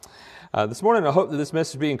This morning, I hope that this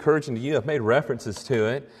message will be encouraging to you. I've made references to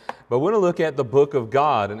it, but we're going to look at the book of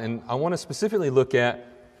God, and I want to specifically look at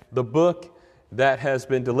the book that has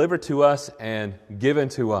been delivered to us and given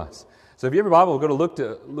to us. So if you have your Bible, we're going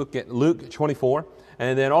to look at Luke 24,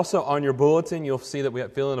 and then also on your bulletin, you'll see that we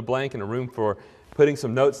have fill in a blank and a room for putting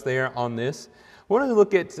some notes there on this. We're going to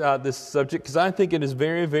look at this subject because I think it is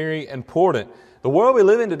very, very important. The world we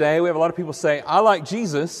live in today, we have a lot of people say, I like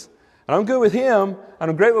Jesus, and I'm good with Him, and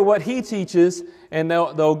I'm great with what He teaches, and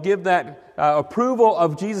they'll give that approval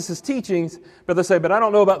of Jesus' teachings, but they'll say, but I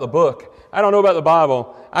don't know about the book. I don't know about the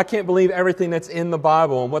Bible. I can't believe everything that's in the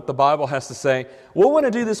Bible and what the Bible has to say. What we want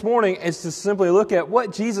to do this morning is to simply look at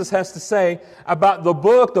what Jesus has to say about the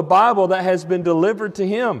book, the Bible, that has been delivered to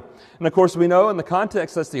Him. And of course, we know in the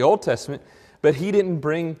context that's the Old Testament, but He didn't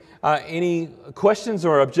bring any questions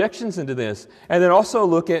or objections into this. And then also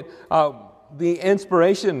look at the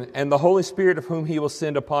inspiration and the Holy Spirit of whom He will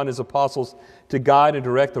send upon His apostles to guide and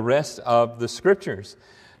direct the rest of the Scriptures.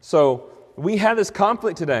 So we have this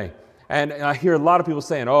conflict today. And I hear a lot of people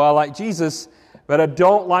saying, I like Jesus, but I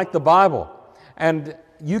don't like the Bible. And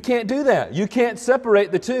you can't do that. You can't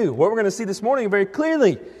separate the two. What we're going to see this morning very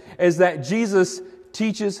clearly is that Jesus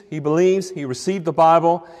teaches, He believes, He received the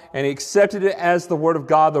Bible, and He accepted it as the Word of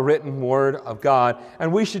God, the written Word of God.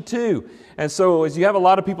 And we should too. And so as you have a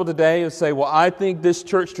lot of people today who say, I think this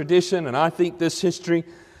church tradition, and I think this history,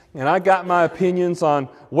 and I got my opinions on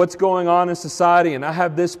what's going on in society, and I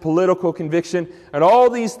have this political conviction, and all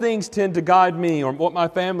these things tend to guide me, or what my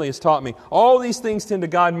family has taught me. All these things tend to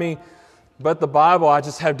guide me, but the Bible I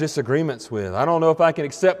just have disagreements with. I don't know if I can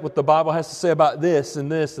accept what the Bible has to say about this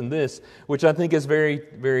and this and this, which I think is very,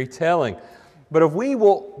 very telling. But if we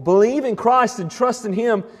will believe in Christ and trust in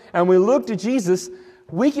Him, and we look to Jesus,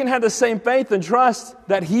 we can have the same faith and trust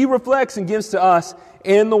that He reflects and gives to us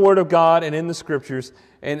in the Word of God and in the Scriptures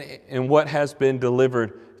and what has been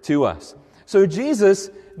delivered to us. So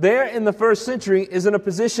Jesus, there in the first century, is in a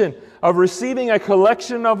position of receiving a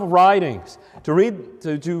collection of writings, to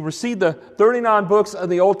receive the 39 books of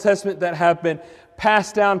the Old Testament that have been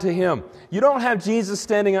passed down to Him. You don't have Jesus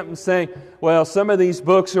standing up and saying, some of these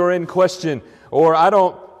books are in question, or I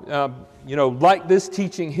don't like this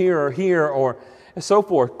teaching here, or and so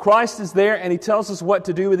forth. Christ is there, and He tells us what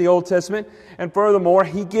to do with the Old Testament, and furthermore,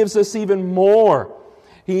 He gives us even more.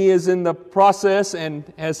 He is in the process and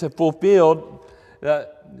has fulfilled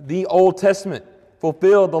the Old Testament,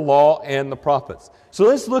 fulfilled the law and the prophets. So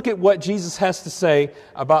let's look at what Jesus has to say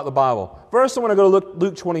about the Bible. First, I want to go to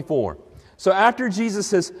Luke 24. So after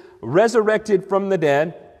Jesus has resurrected from the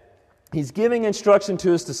dead, He's giving instruction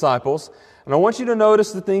to His disciples. And I want you to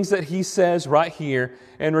notice the things that He says right here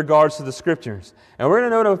in regards to the Scriptures. And we're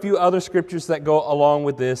going to note a few other Scriptures that go along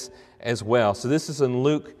with this as well. So this is in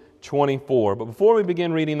Luke 24. But before we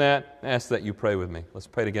begin reading that, I ask that you pray with me. Let's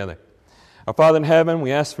pray together. Our Father in heaven,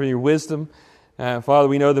 we ask for your wisdom. Father,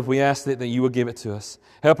 we know that if we ask that you will give it to us.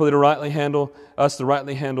 Help us to rightly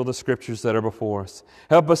handle the Scriptures that are before us.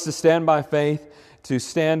 Help us to stand by faith, to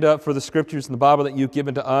stand up for the Scriptures in the Bible that you've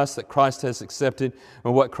given to us, that Christ has accepted,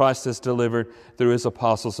 and what Christ has delivered through His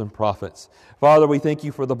apostles and prophets. Father, we thank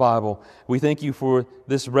you for the Bible. We thank you for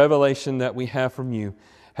this revelation that we have from you.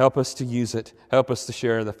 Help us to use it. Help us to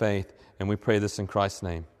share the faith. And we pray this in Christ's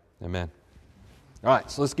name. Amen. All right,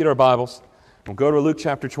 so let's get our Bibles. We'll go to Luke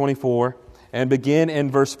chapter 24 and begin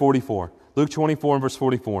in verse 44. Luke 24 and verse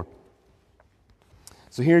 44.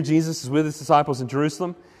 So here Jesus is with His disciples in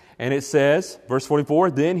Jerusalem. And it says, verse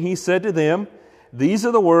 44, Then He said to them, These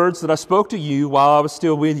are the words that I spoke to you while I was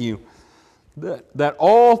still with you, that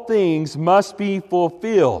all things must be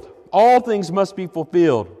fulfilled. All things must be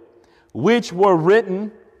fulfilled, which were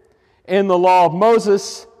written in the law of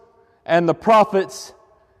Moses and the prophets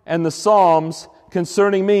and the Psalms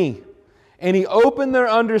concerning me. And He opened their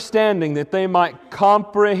understanding that they might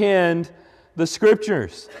comprehend the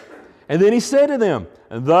Scriptures. And then He said to them,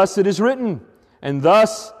 And thus it is written, and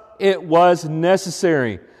thus it was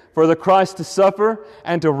necessary for the Christ to suffer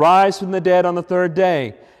and to rise from the dead on the third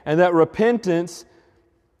day, and that repentance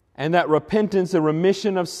and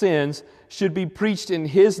remission of sins should be preached in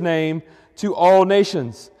His name to all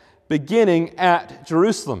nations, beginning at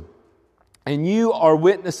Jerusalem. And you are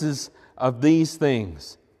witnesses of these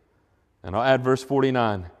things. And I'll add verse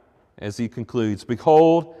 49 as he concludes.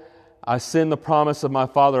 Behold, I send the promise of my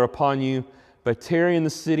Father upon you, but tarry in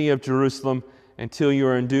the city of Jerusalem until you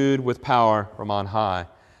are endued with power from on high.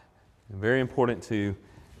 And very important too,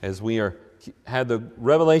 as we had the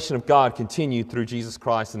revelation of God continued through Jesus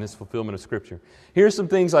Christ and His fulfillment of Scripture. Here's some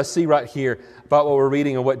things I see right here about what we're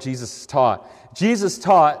reading and what Jesus taught. Jesus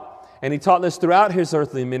taught and He taught this throughout His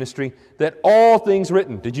earthly ministry, that all things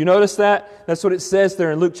written. Did you notice that? That's what it says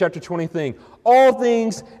there in Luke chapter 20. All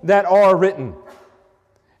things that are written.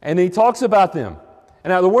 And He talks about them.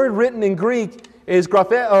 And now the word written in Greek is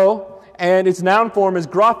grapheo, and its noun form is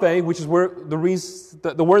graphe, which is where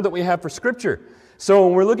the word that we have for Scripture. So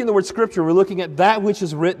when we're looking at the word Scripture, we're looking at that which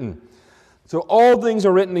is written. So all things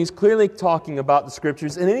are written. He's clearly talking about the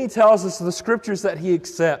Scriptures. And then He tells us the Scriptures that He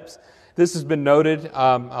accepts. This has been noted.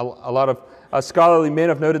 A lot of scholarly men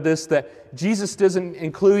have noted this, that Jesus doesn't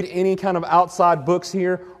include any kind of outside books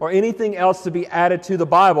here or anything else to be added to the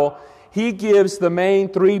Bible. He gives the main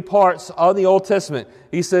three parts of the Old Testament.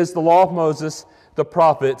 He says the law of Moses, the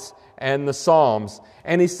prophets, and the Psalms.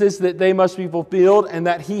 And He says that they must be fulfilled and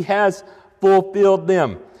that He has fulfilled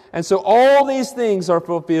them. And so all these things are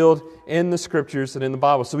fulfilled in the Scriptures and in the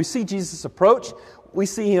Bible. So we see Jesus' approach. We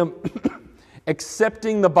see Him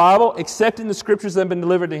accepting the Bible, accepting the Scriptures that have been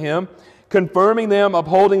delivered to Him, confirming them,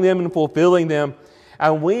 upholding them, and fulfilling them.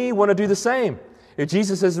 And we want to do the same. If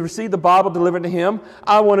Jesus has received the Bible delivered to Him,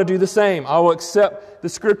 I want to do the same. I will accept the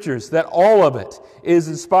Scriptures, that all of it is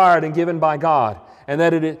inspired and given by God, and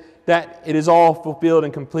that it is all fulfilled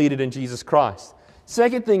and completed in Jesus Christ.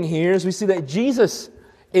 Second thing here is we see that Jesus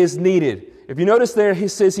is needed. If you notice there, He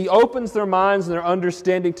says He opens their minds and their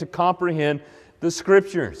understanding to comprehend the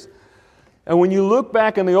Scriptures. And when you look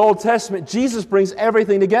back in the Old Testament, Jesus brings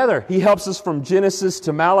everything together. He helps us from Genesis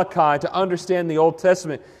to Malachi to understand the Old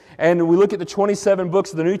Testament. And we look at the 27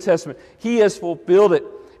 books of the New Testament. He has fulfilled it,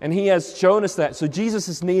 and He has shown us that. So Jesus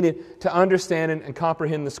is needed to understand and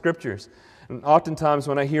comprehend the Scriptures. And oftentimes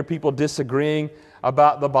when I hear people disagreeing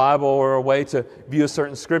about the Bible or a way to view a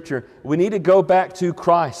certain Scripture, we need to go back to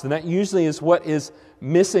Christ. And that usually is what is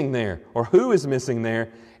missing there, or who is missing there,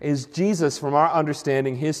 is Jesus from our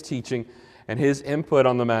understanding, His teaching, and His input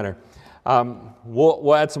on the matter.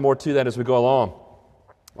 We'll add some more to that as we go along.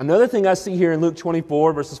 Another thing I see here in Luke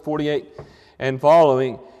 24, verses 48 and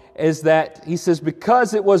following, is that He says,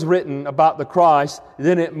 because it was written about the Christ,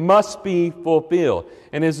 then it must be fulfilled.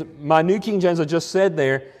 And as my New King James I just said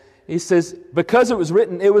there, He says, because it was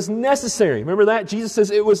written, it was necessary. Remember that? Jesus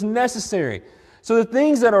says it was necessary. So the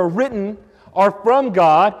things that are written are from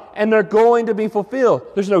God, and they're going to be fulfilled.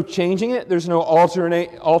 There's no changing it. There's no altering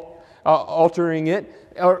it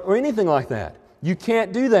or anything like that. You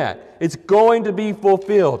can't do that. It's going to be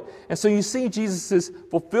fulfilled. And so you see Jesus'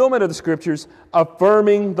 fulfillment of the Scriptures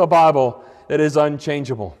affirming the Bible that is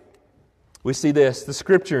unchangeable. We see this. The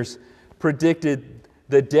Scriptures predicted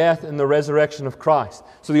the death and the resurrection of Christ.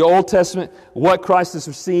 So the Old Testament, what Christ has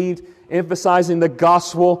received, emphasizing the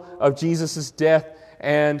gospel of Jesus' death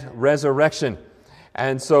and resurrection.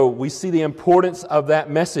 And so we see the importance of that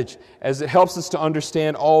message as it helps us to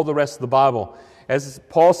understand all the rest of the Bible. As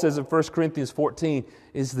Paul says in 1 Corinthians 14,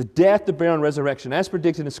 is the death, the burial, and resurrection, as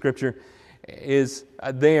predicted in Scripture, is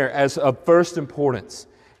there as of first importance.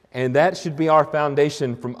 And that should be our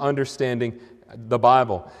foundation from understanding the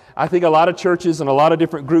Bible. I think a lot of churches and a lot of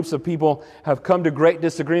different groups of people have come to great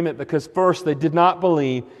disagreement because first they did not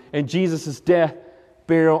believe in Jesus' death,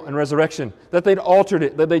 burial, and resurrection. That they'd altered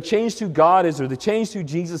it, that they changed who God is or they changed who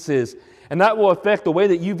Jesus is. And that will affect the way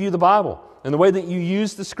that you view the Bible and the way that you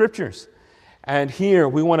use the Scriptures. And here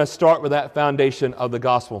we want to start with that foundation of the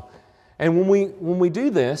gospel. And when we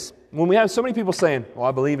do this, when we have so many people saying, well,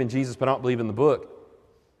 I believe in Jesus, but I don't believe in the book.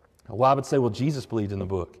 Well, I would say, well, Jesus believed in the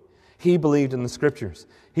book. He believed in the Scriptures.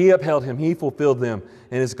 He upheld Him. He fulfilled them.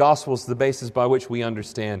 And His gospel is the basis by which we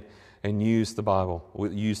understand and use the Bible, we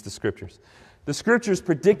use the Scriptures. The Scriptures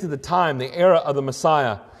predicted the time, the era of the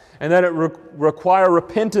Messiah, and that it require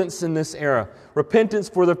repentance in this era. Repentance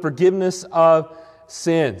for the forgiveness of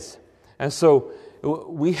sins. And so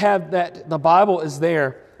we have that the Bible is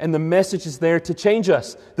there and the message is there to change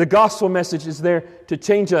us. The gospel message is there to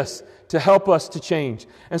change us, to help us to change.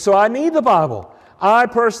 And so I need the Bible. I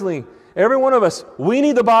personally, every one of us, we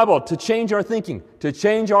need the Bible to change our thinking, to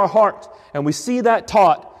change our heart. And we see that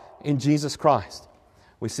taught in Jesus Christ.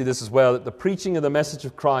 We see this as well, that the preaching of the message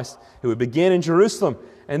of Christ, it would begin in Jerusalem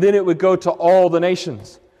and then it would go to all the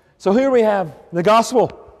nations. So here we have the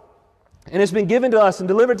gospel. And it's been given to us and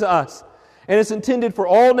delivered to us. And it's intended for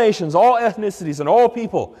all nations, all ethnicities, and all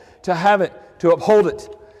people to have it, to uphold it.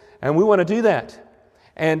 And we want to do that.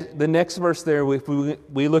 And the next verse there, if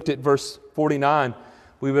we looked at verse 49,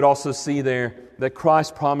 we would also see there that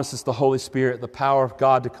Christ promises the Holy Spirit, the power of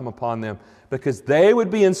God to come upon them, because they would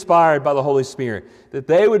be inspired by the Holy Spirit, that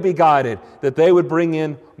they would be guided, that they would bring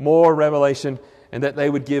in more revelation, and that they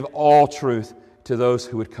would give all truth to those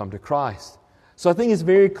who would come to Christ. So I think it's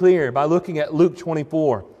very clear by looking at Luke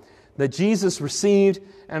 24 that Jesus received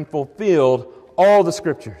and fulfilled all the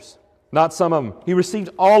Scriptures. Not some of them. He received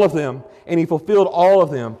all of them, and He fulfilled all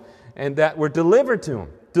of them, and that were delivered to Him.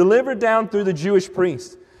 Delivered down through the Jewish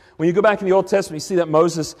priest. When you go back in the Old Testament, you see that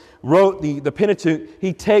Moses wrote the Pentateuch.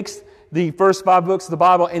 He takes the first 5 books of the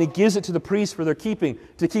Bible and he gives it to the priests for their keeping,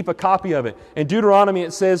 to keep a copy of it. In Deuteronomy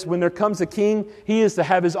it says when there comes a king, he is to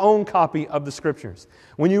have his own copy of the Scriptures.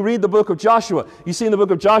 When you read the book of Joshua, you see in the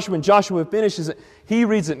book of Joshua, when Joshua finishes it, he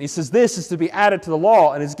reads it and he says this is to be added to the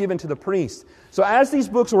law and is given to the priest. So as these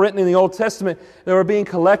books were written in the Old Testament, they were being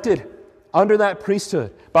collected under that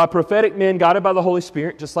priesthood by prophetic men guided by the Holy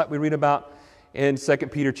Spirit, just like we read about in 2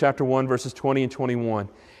 Peter chapter 1, verses 20 and 21.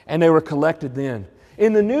 And they were collected then.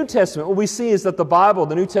 In the New Testament, what we see is that the Bible,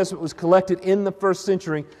 the New Testament, was collected in the first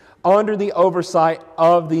century under the oversight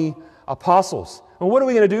of the apostles. Well, what are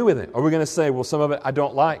we going to do with it? Are we going to say, well, some of it I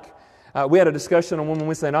don't like? We had a discussion on one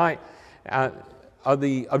Wednesday night of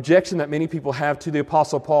the objection that many people have to the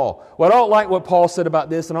Apostle Paul. Well, I don't like what Paul said about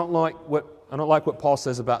this, and I don't like what Paul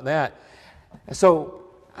says about that. And so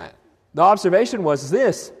the observation was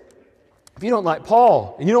this: if you don't like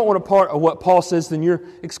Paul and you don't want a part of what Paul says, then you're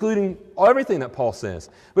excluding everything that Paul says.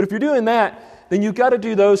 But if you're doing that, then you've got to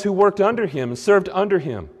do those who worked under him and served under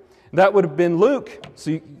him. That would have been Luke.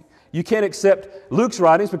 So you can't accept Luke's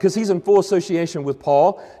writings because he's in full association with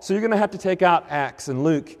Paul. So you're going to have to take out Acts and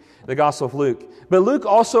Luke, the Gospel of Luke. But Luke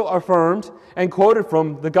also affirmed and quoted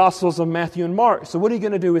from the Gospels of Matthew and Mark. So what are you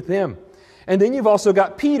going to do with them? And then you've also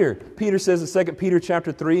got Peter. Peter says in 2 Peter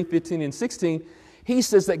chapter 3, 15 and 16, he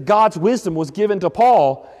says that God's wisdom was given to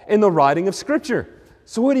Paul in the writing of Scripture.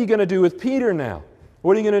 So what are you going to do with Peter now?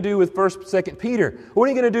 What are you going to do with 1st, 2nd Peter? What are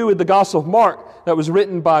you going to do with the Gospel of Mark that was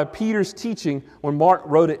written by Peter's teaching when Mark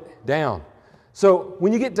wrote it down? So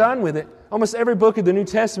when you get done with it, almost every book of the New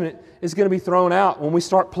Testament is going to be thrown out when we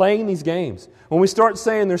start playing these games. When we start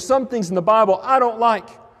saying there's some things in the Bible I don't like.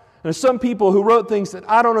 There's some people who wrote things that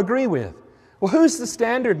I don't agree with. Well, who's the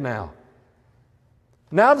standard now?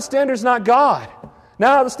 Now the standard's not God.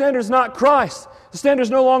 Now the standard's not Christ. The standard's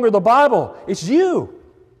no longer the Bible. It's you.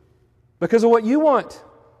 Because of what you want.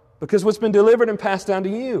 Because what's been delivered and passed down to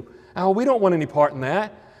you. Now, we don't want any part in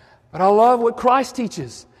that. But I love what Christ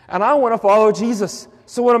teaches. And I want to follow Jesus.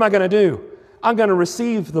 So what am I going to do? I'm going to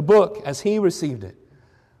receive the book as He received it.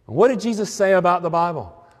 And what did Jesus say about the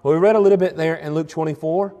Bible? Well, we read a little bit there in Luke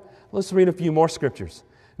 24. Let's read a few more scriptures.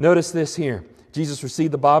 Notice this here. Jesus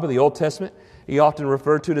received the Bible, the Old Testament. He often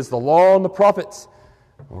referred to it as the law and the prophets.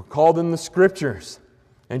 Or called them the Scriptures.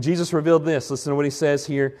 And Jesus revealed this. Listen to what He says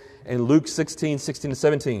here in Luke 16, 16 to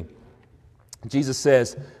 17. Jesus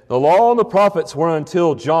says, the law and the prophets were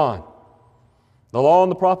until John. The law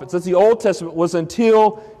and the prophets. That's the Old Testament was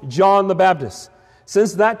until John the Baptist.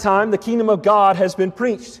 Since that time, the kingdom of God has been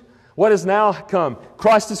preached. What has now come?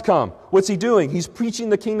 Christ has come. What's He doing? He's preaching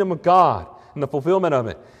the kingdom of God and the fulfillment of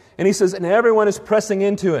it. And He says, and everyone is pressing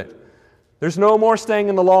into it. There's no more staying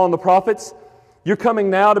in the law and the prophets. You're coming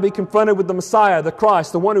now to be confronted with the Messiah, the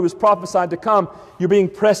Christ, the one who was prophesied to come. You're being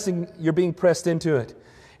pressed into it.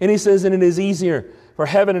 And He says, and it is easier for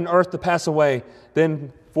heaven and earth to pass away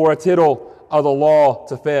than for a tittle of the law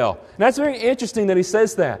to fail. And that's very interesting that He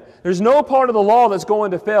says that. There's no part of the law that's going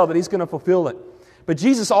to fail, that He's going to fulfill it. But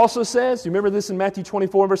Jesus also says, you remember this in Matthew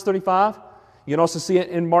 24 verse 35? You can also see it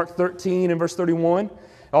in Mark 13 and verse 31.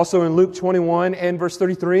 Also in Luke 21 and verse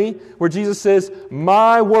 33, where Jesus says,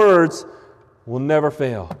 my words will never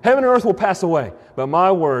fail. Heaven and earth will pass away, but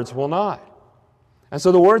my words will not. And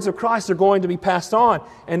so the words of Christ are going to be passed on.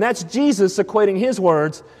 And that's Jesus equating His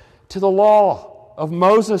words to the law of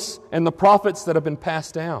Moses and the prophets that have been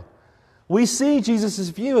passed down. We see Jesus'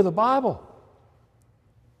 view of the Bible.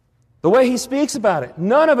 The way He speaks about it,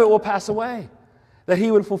 none of it will pass away. That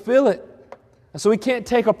He would fulfill it. And so we can't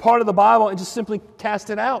take a part of the Bible and just simply cast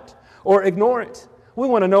it out or ignore it. We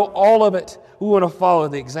want to know all of it. We want to follow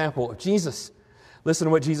the example of Jesus. Listen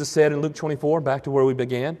to what Jesus said in Luke 24, back to where we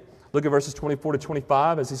began. Look at verses 24 to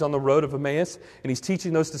 25 as He's on the road of Emmaus and He's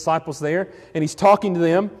teaching those disciples there and He's talking to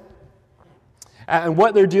them. And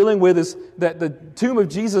what they're dealing with is that the tomb of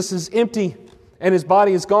Jesus is empty and His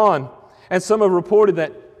body is gone. And some have reported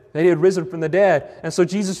that He had risen from the dead. And so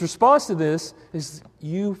Jesus' response to this is,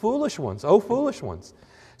 you foolish ones, oh foolish ones.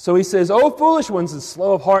 So He says, oh foolish ones, and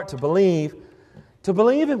slow of heart to believe. To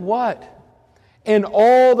believe in what? In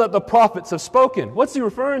all that the prophets have spoken. What's He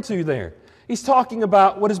referring to there? He's talking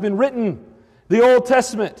about what has been written, the Old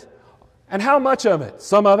Testament. And how much of it?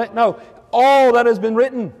 Some of it? No. All that has been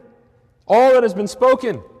written. All that has been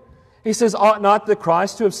spoken. He says, ought not the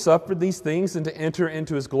Christ to have suffered these things and to enter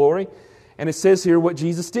into His glory? And it says here what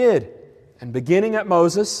Jesus did. And beginning at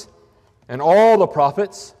Moses and all the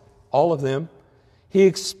prophets, all of them, He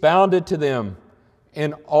expounded to them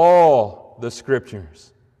in all the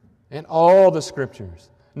Scriptures. In all the Scriptures.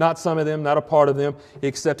 Not some of them, not a part of them. He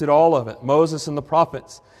accepted all of it. Moses and the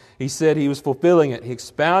prophets. He said he was fulfilling it. He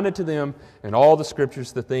expounded to them in all the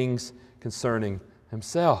Scriptures the things concerning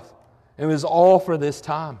Himself. It was all for this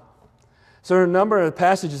time. So there are a number of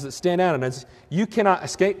passages that stand out, and you cannot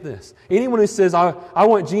escape this. Anyone who says, I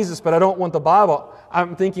want Jesus, but I don't want the Bible,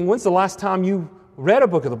 I'm thinking, when's the last time you read a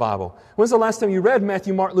book of the Bible? When's the last time you read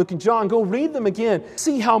Matthew, Mark, Luke, and John? Go read them again.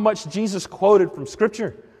 See how much Jesus quoted from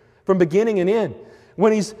Scripture, from beginning and end.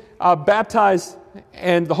 When He's baptized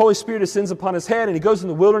and the Holy Spirit descends upon His head and He goes in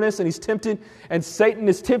the wilderness and He's tempted and Satan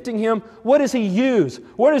is tempting Him, what does He use?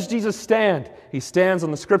 Where does Jesus stand? He stands on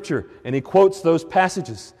the Scripture and He quotes those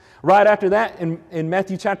passages. Right after that, in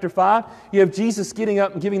Matthew chapter 5, you have Jesus getting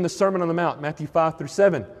up and giving the Sermon on the Mount, Matthew 5 through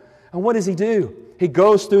 7. And what does He do? He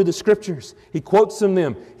goes through the Scriptures. He quotes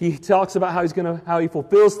them. He talks about how He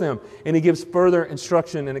fulfills them. And He gives further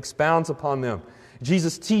instruction and expounds upon them.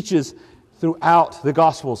 Jesus teaches throughout the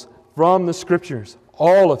Gospels from the Scriptures,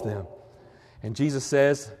 all of them. And Jesus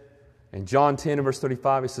says in John 10 and verse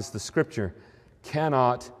 35, He says, the Scripture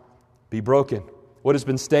cannot be broken. What has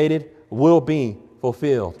been stated will be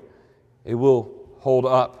fulfilled. It will hold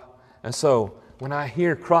up. And so, when I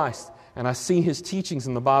hear Christ and I see His teachings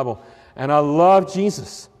in the Bible, and I love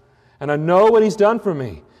Jesus, and I know what He's done for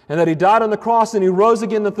me, and that He died on the cross and He rose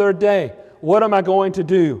again the third day, what am I going to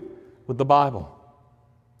do with the Bible?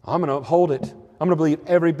 I'm going to uphold it. I'm going to believe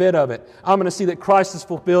every bit of it. I'm going to see that Christ has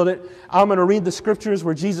fulfilled it. I'm going to read the Scriptures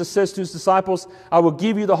where Jesus says to His disciples, I will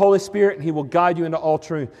give you the Holy Spirit and He will guide you into all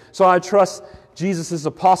truth. So I trust Jesus'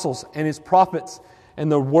 apostles and His prophets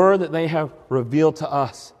and the Word that they have revealed to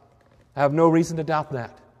us. I have no reason to doubt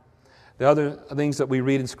that. The other things that we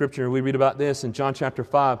read in Scripture, we read about this in John chapter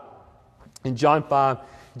 5. In John 5,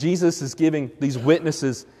 Jesus is giving these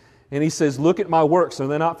witnesses, and He says, look at my works. Are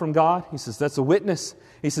they not from God? He says, that's a witness.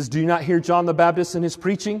 He says, do you not hear John the Baptist in his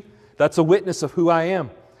preaching? That's a witness of who I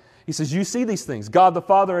am. He says, you see these things. God the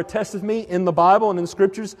Father attests of me in the Bible and in the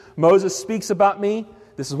Scriptures. Moses speaks about me.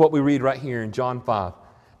 This is what we read right here in John 5,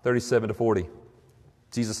 37 to 40.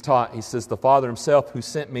 Jesus taught, He says, the Father Himself who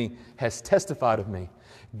sent me has testified of me.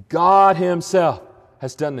 God Himself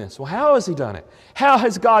has done this. Well, how has He done it? How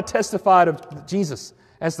has God testified of Jesus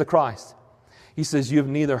as the Christ? He says, you have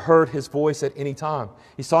neither heard His voice at any time.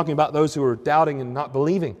 He's talking about those who are doubting and not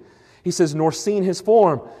believing. He says, nor seen His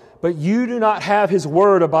form, but you do not have His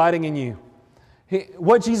Word abiding in you.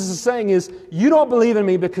 What Jesus is saying is, you don't believe in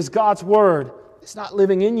me because God's Word is not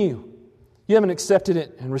living in you. You haven't accepted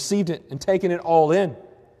it and received it and taken it all in.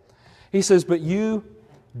 He says, but you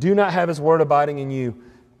do not have His Word abiding in you,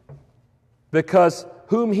 because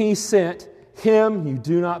whom He sent, Him you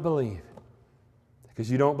do not believe, because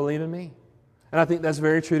you don't believe in me. And I think that's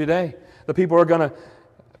very true today. The people are going to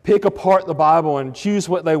pick apart the Bible and choose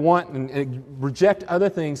what they want and reject other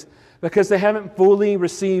things because they haven't fully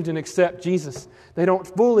received and accept Jesus. They don't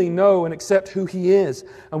fully know and accept who He is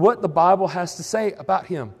and what the Bible has to say about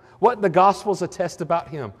Him, what the Gospels attest about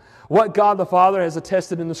Him, what God the Father has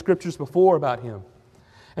attested in the Scriptures before about Him.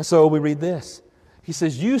 And so we read this. He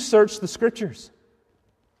says, you search the Scriptures.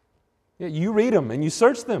 Yeah, you read them and you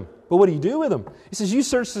search them. But what do you do with them? He says, you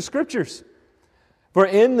search the Scriptures. For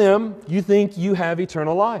in them you think you have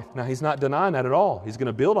eternal life. Now, He's not denying that at all. He's going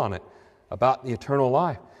to build on it about the eternal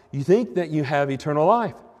life. You think that you have eternal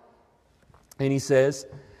life. And He says,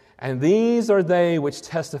 and these are they which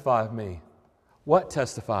testify of me. What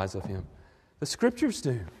testifies of Him? The Scriptures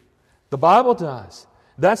do. The Bible does.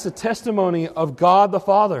 That's the testimony of God the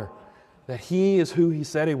Father, that He is who He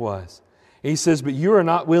said He was. He says, but you are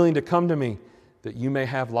not willing to come to me that you may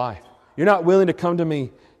have life. You're not willing to come to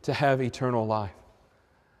me to have eternal life.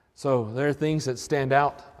 So there are things that stand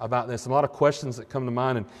out about this, and a lot of questions that come to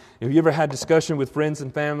mind. And have you ever had discussion with friends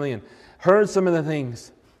and family and heard some of the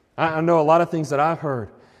things? I know a lot of things that I've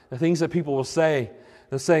heard, the things that people will say.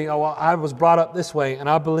 They'll say, oh, well, I was brought up this way, and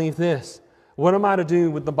I believe this. What am I to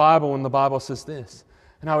do with the Bible when the Bible says this?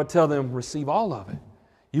 And I would tell them, receive all of it.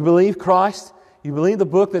 You believe Christ, you believe the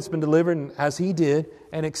book that's been delivered as He did,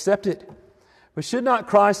 and accept it. But should not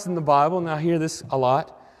Christ in the Bible, and I hear this a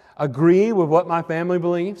lot, agree with what my family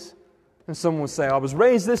believes? And someone would say, I was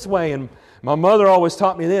raised this way, and my mother always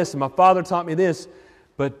taught me this, and my father taught me this,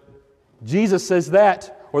 but Jesus says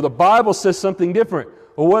that, or the Bible says something different.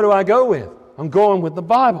 Well, what do I go with? I'm going with the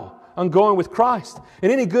Bible. I'm going with Christ.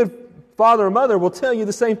 And any good father or mother will tell you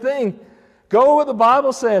the same thing. Go with what the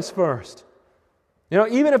Bible says first. You know,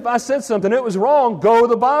 even if I said something that was wrong, go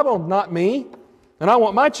with the Bible, not me. And I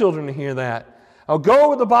want my children to hear that. I'll go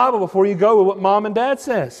with the Bible before you go with what mom and dad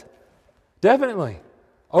says. Definitely.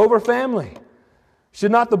 Over family.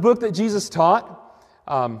 Should not the book that Jesus taught,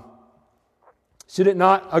 should it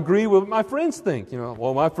not agree with what my friends think?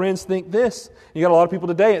 Well, my friends think this. You got a lot of people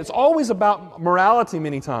today. It's always about morality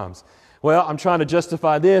many times. Well, I'm trying to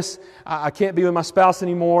justify this. I can't be with my spouse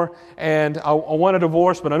anymore, and I want a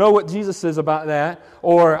divorce, but I know what Jesus says about that.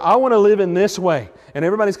 Or I want to live in this way. And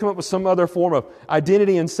everybody's come up with some other form of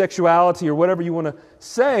identity and sexuality or whatever you want to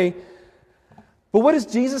say. But what does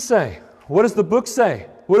Jesus say? What does the book say?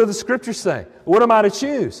 What do the Scriptures say? What am I to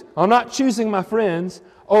choose? I'm not choosing my friends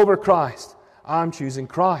over Christ. I'm choosing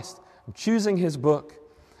Christ. I'm choosing His book.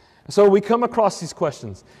 So we come across these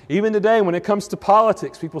questions. Even today, when it comes to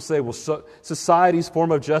politics, people say, well, society's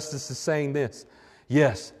form of justice is saying this.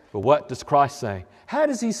 Yes, but what does Christ say? How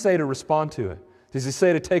does He say to respond to it? Does He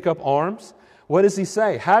say to take up arms? What does He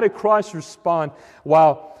say? How did Christ respond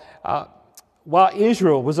while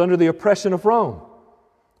Israel was under the oppression of Rome?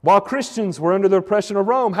 While Christians were under the oppression of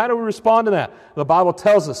Rome, how do we respond to that? The Bible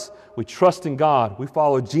tells us we trust in God. We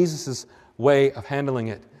follow Jesus' way of handling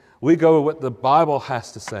it. We go with what the Bible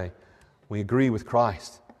has to say. We agree with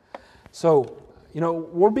Christ. So,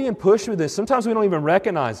 we're being pushed with this. Sometimes we don't even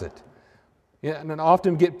recognize it. Yeah, and then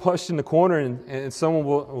often get pushed in the corner and someone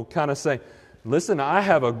will kind of say, listen, I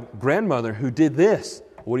have a grandmother who did this.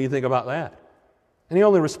 What do you think about that? And the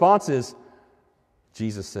only response is,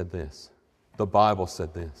 Jesus said this. The Bible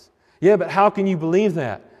said this. Yeah, but how can you believe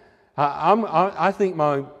that? I think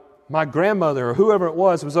my grandmother or whoever it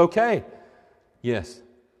was okay. Yes,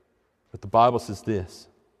 but the Bible says this.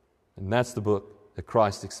 And that's the book that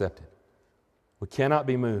Christ accepted. We cannot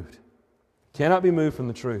be moved. Cannot be moved from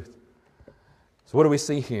the truth. So what do we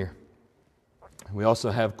see here? We also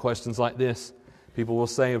have questions like this. People will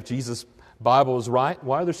say, if Jesus' Bible is right,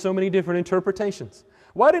 why are there so many different interpretations?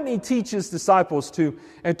 Why didn't He teach His disciples to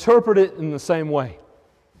interpret it in the same way?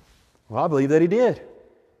 Well, I believe that He did.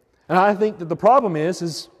 And I think that the problem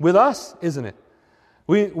is with us, isn't it?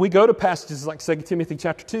 We go to passages like 2 Timothy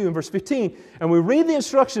chapter 2 and verse 15, and we read the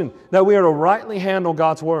instruction that we are to rightly handle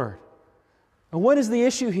God's Word. And what is the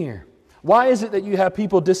issue here? Why is it that you have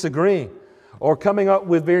people disagreeing or coming up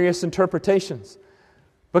with various interpretations?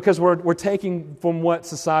 Because we're taking from what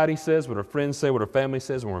society says, what our friends say, what our family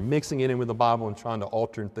says, and we're mixing it in with the Bible and trying to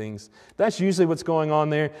alter things. That's usually what's going on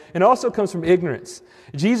there. And it also comes from ignorance.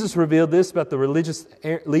 Jesus revealed this about the religious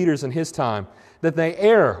leaders in His time, that they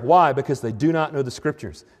err. Why? Because they do not know the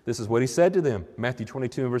Scriptures. This is what He said to them. Matthew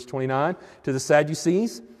 22 and verse 29, to the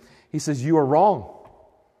Sadducees, He says, you are wrong.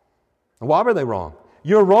 And why were they wrong?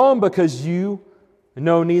 You're wrong because you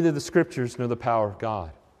know neither the Scriptures nor the power of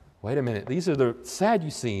God. Wait a minute, these are the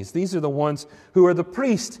Sadducees. These are the ones who are the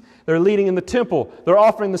priests. They're leading in the temple. They're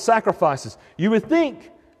offering the sacrifices. You would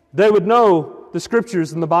think they would know the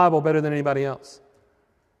Scriptures and the Bible better than anybody else.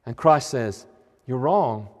 And Christ says, you're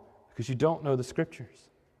wrong because you don't know the Scriptures.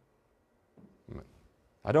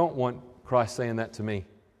 I don't want Christ saying that to me.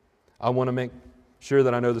 I want to make sure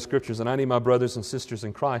that I know the Scriptures, and I need my brothers and sisters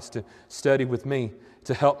in Christ to study with me,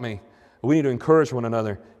 to help me. We need to encourage one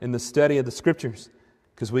another in the study of the Scriptures,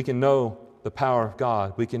 because we can know the power of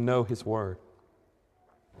God. We can know His Word.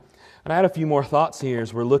 And I had a few more thoughts here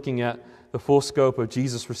as we're looking at the full scope of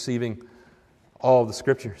Jesus receiving all of the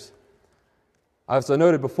Scriptures. As I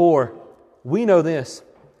noted before, we know this.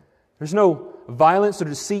 There's no violence or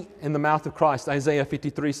deceit in the mouth of Christ. Isaiah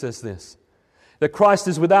 53 says this, that Christ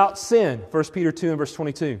is without sin, 1 Peter 2 and verse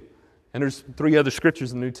 22. And there's 3 other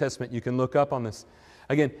scriptures in the New Testament you can look up on this.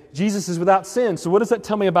 Again, Jesus is without sin. So what does that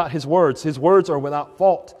tell me about His words? His words are without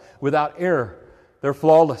fault, without error. They're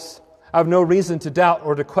flawless. I have no reason to doubt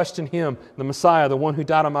or to question Him, the Messiah, the one who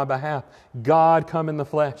died on my behalf. God come in the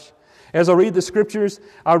flesh. As I read the Scriptures,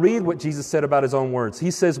 I read what Jesus said about His own words.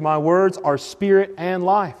 He says, my words are spirit and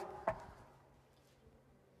life.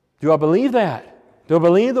 Do I believe that? Do I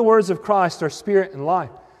believe the words of Christ are spirit and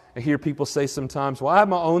life? I hear people say sometimes, well, I have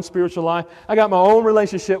my own spiritual life. I got my own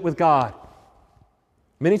relationship with God.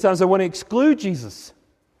 Many times I want to exclude Jesus.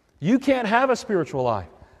 You can't have a spiritual life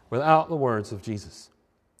without the words of Jesus.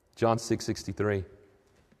 John 6:63.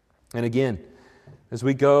 And again, as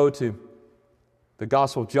we go to the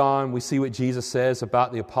Gospel of John, we see what Jesus says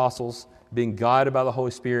about the apostles being guided by the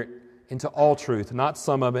Holy Spirit into all truth, not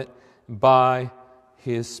some of it, by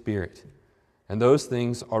His Spirit. And those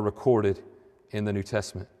things are recorded in the New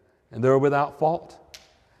Testament. And they're without fault.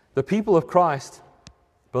 The people of Christ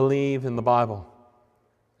believe in the Bible.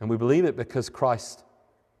 And we believe it because Christ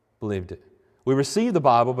believed it. We receive the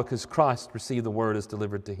Bible because Christ received the Word as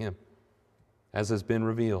delivered to Him, as has been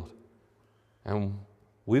revealed. And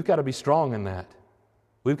we've got to be strong in that.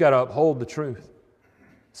 We've got to uphold the truth.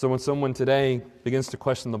 So when someone today begins to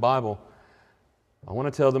question the Bible, I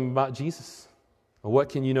want to tell them about Jesus. Well, what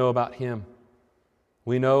can you know about Him?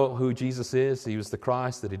 We know who Jesus is. He was the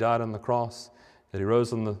Christ, that He died on the cross, that He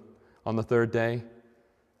rose on the third day.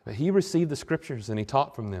 But He received the Scriptures and He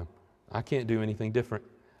taught from them. I can't do anything different.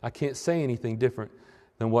 I can't say anything different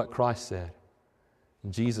than what Christ said.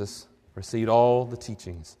 And Jesus received all the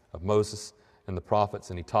teachings of Moses and the prophets,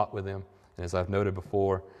 and He taught with them. And as I've noted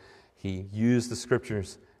before, He used the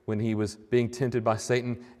Scriptures when He was being tempted by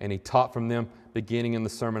Satan, and He taught from them beginning in the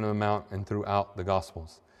Sermon on the Mount and throughout the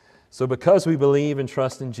Gospels. So because we believe and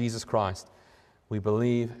trust in Jesus Christ, we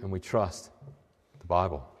believe and we trust the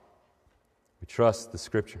Bible. We trust the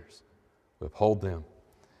Scriptures. We uphold them.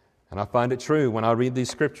 And I find it true when I read these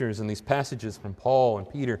Scriptures and these passages from Paul and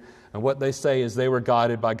Peter, and what they say is they were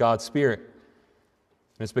guided by God's Spirit.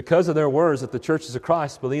 And it's because of their words that the churches of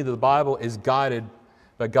Christ believe that the Bible is guided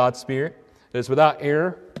by God's Spirit, that it's without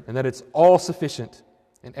error, and that it's all sufficient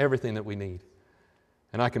in everything that we need.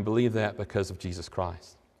 And I can believe that because of Jesus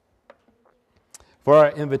Christ. For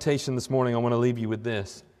our invitation this morning, I want to leave you with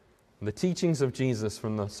this. The teachings of Jesus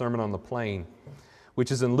from the Sermon on the Plain,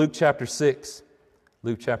 which is in Luke chapter 6.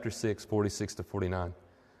 Luke chapter 6, 46 to 49.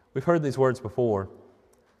 We've heard these words before,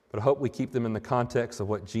 but I hope we keep them in the context of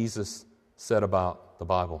what Jesus said about the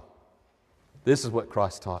Bible. This is what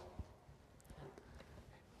Christ taught.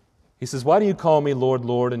 He says, "Why do you call me Lord,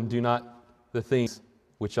 Lord, and do not the things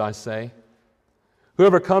which I say?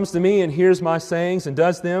 Whoever comes to me and hears my sayings and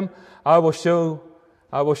does them, I will show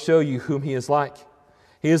you whom he is like.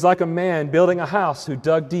 He is like a man building a house who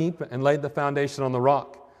dug deep and laid the foundation on the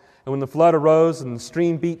rock. And when the flood arose and the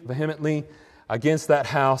stream beat vehemently against that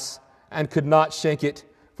house and could not shake it,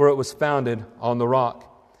 for it was founded on the rock.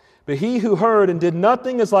 But he who heard and did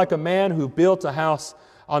nothing is like a man who built a house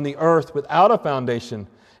on the earth without a foundation,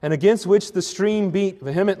 and against which the stream beat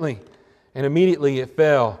vehemently, and immediately it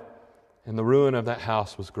fell, and the ruin of that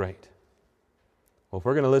house was great." Well, if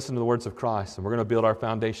we're going to listen to the words of Christ and we're going to build our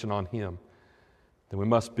foundation on Him, then we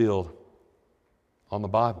must build on the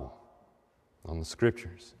Bible, on the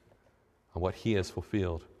Scriptures, on what He has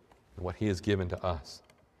fulfilled and what He has given to us.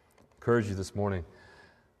 I encourage you this morning,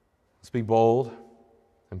 let's be bold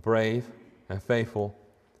and brave and faithful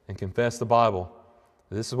and confess the Bible.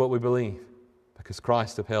 This is what we believe because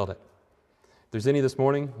Christ upheld it. If there's any this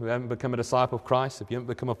morning who haven't become a disciple of Christ, if you haven't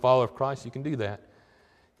become a follower of Christ, you can do that.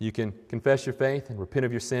 You can confess your faith and repent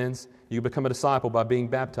of your sins. You can become a disciple by being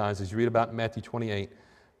baptized, as you read about in Matthew 28,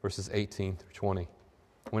 verses 18 through 20.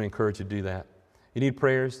 I want to encourage you to do that. You need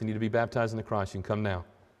prayers, you need to be baptized into Christ, you can come now.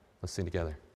 Let's sing together.